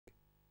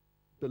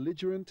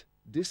belligerent,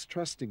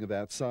 distrusting of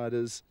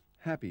outsiders,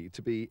 happy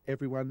to be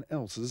everyone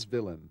else's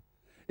villain.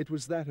 It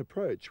was that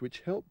approach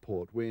which helped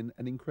Port win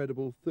an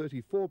incredible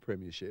 34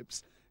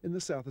 premierships in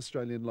the South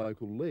Australian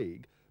Local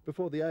League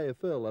before the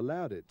AFL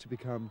allowed it to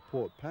become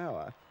Port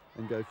Power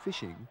and go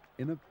fishing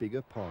in a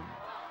bigger pond.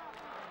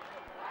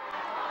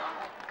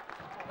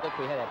 If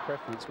we had our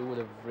preference, we would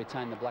have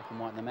retained the black and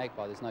white and the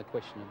magpie, there's no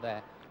question of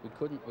that. We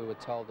couldn't, we were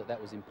told that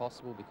that was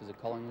impossible because of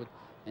Collingwood,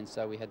 and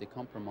so we had to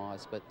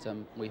compromise. But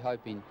we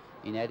hope in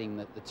adding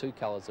the two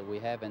colours that we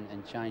have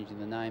and changing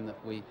the name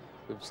that we've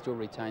still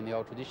retained the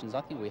old traditions.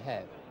 I think we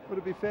have. Would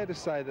it be fair to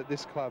say that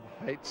this club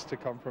hates to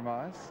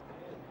compromise?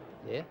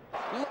 Yeah.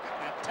 Look at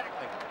that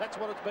tackling. That's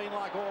what it's been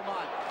like all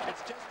night.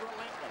 It's just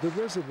relentless.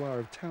 The reservoir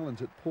of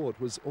talent at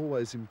Port was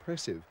always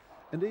impressive,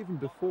 and even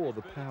before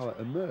the Power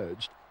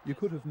emerged, you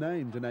could have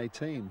named an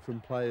 18 from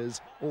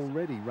players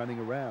already running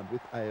around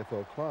with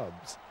AFL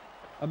clubs.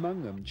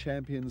 Among them,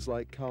 champions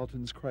like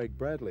Carlton's Craig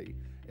Bradley,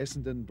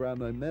 Essendon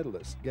Brownlow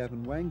medalist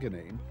Gavin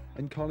Wanganeen,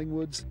 and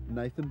Collingwood's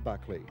Nathan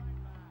Buckley.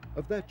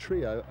 Of that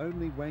trio,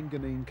 only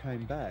Wanganeen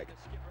came back.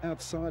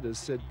 Outsiders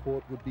said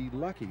Port would be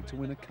lucky to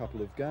win a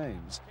couple of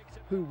games.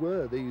 Who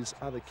were these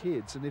other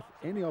kids, and if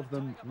any of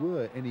them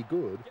were any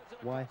good,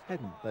 why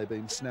hadn't they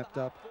been snapped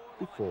up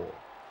before?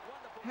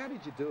 How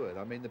did you do it?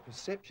 I mean, the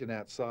perception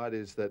outside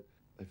is that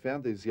they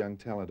found these young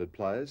talented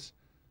players,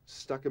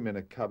 stuck them in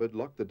a cupboard,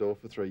 locked the door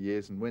for 3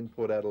 years, and when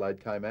Port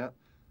Adelaide came out,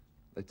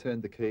 they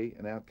turned the key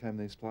and out came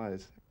these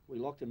players. We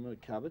locked them in a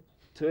cupboard,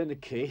 turned the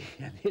key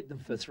and hid them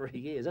for 3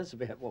 years. That's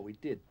about what we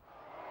did.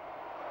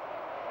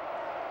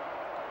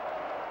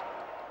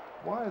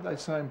 Why are they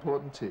so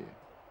important to you?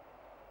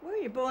 Well,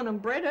 you're born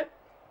and bred it.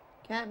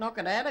 Can't knock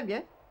it out of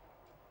you.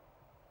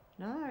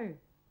 No.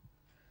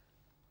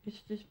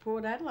 It's just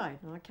Port Adelaide,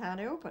 and I can't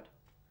help it.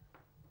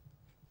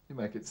 You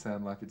make it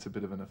sound like it's a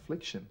bit of an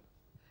affliction.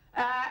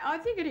 I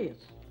think it is.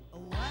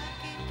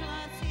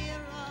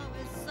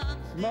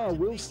 Ma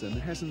Wilson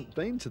hasn't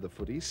been to the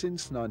footy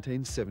since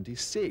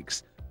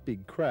 1976.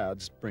 Big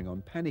crowds bring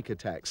on panic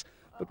attacks.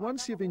 But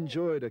once you've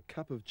enjoyed a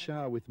cup of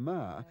cha with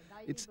Ma,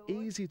 it's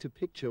easy to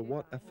picture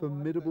what a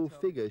formidable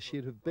figure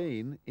she'd have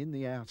been in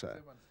the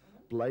outer.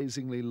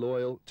 Blazingly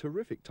loyal,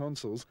 terrific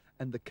tonsils,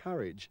 and the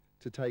courage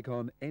to take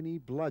on any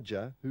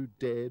bludger who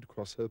dared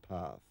cross her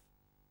path.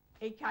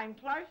 He came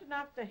close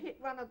enough to hit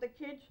one of the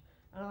kids,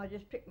 and I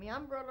just picked my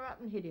umbrella up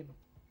and hit him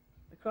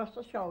across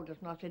the shoulders,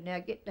 and I said, now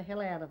get the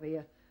hell out of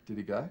here. Did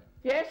he go?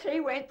 Yes, he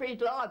went for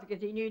his life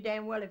because he knew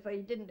damn well if he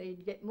didn't,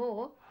 he'd get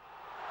more.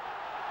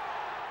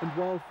 And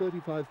while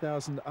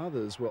 35,000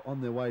 others were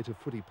on their way to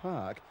Footy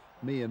Park,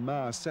 me and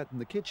Ma sat in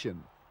the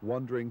kitchen,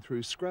 wandering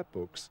through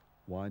scrapbooks,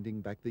 winding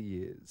back the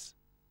years.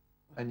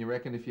 And you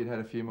reckon if you'd had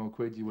a few more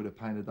quid, you would have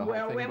painted the whole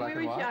thing black and white? Well, when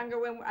we was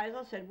younger, as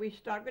I said, we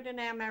struggled in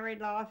our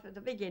married life at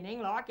the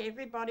beginning, like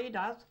everybody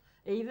does,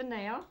 even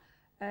now.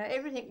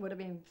 Everything would have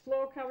been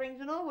floor coverings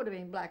and all would have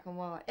been black and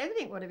white.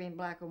 Everything would have been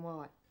black and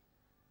white.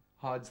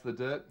 Hides the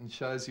dirt and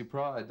shows your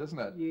pride, doesn't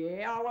it?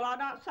 Yeah, oh, well, I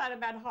don't say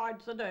about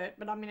hides the dirt,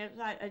 but I mean, it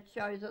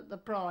shows the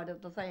pride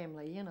of the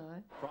family, you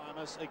know.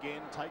 Primus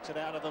again takes it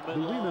out of the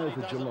middle. The win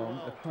over Geelong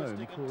at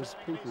home caused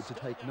people to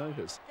take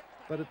notice,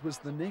 but it was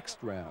the next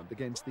round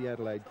against the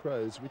Adelaide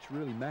Crows which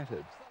really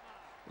mattered.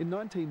 In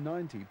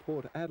 1990,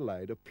 Port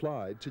Adelaide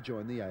applied to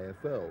join the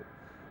AFL.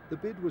 The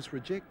bid was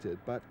rejected,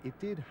 but it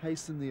did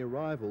hasten the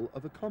arrival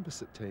of a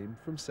composite team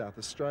from South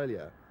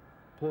Australia.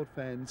 Port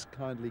fans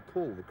kindly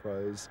call the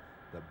Crows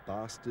the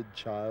bastard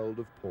child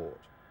of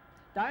Port.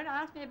 Don't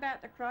ask me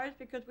about the Crows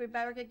because we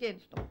barrack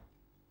against them.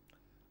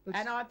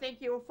 And I think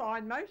you'll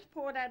find most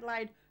Port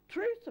Adelaide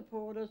true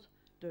supporters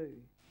do.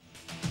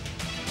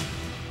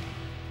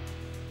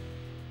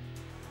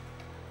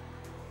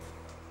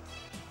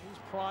 Here's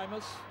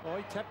Primus. Oh,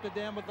 he tapped it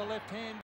down with the left hand.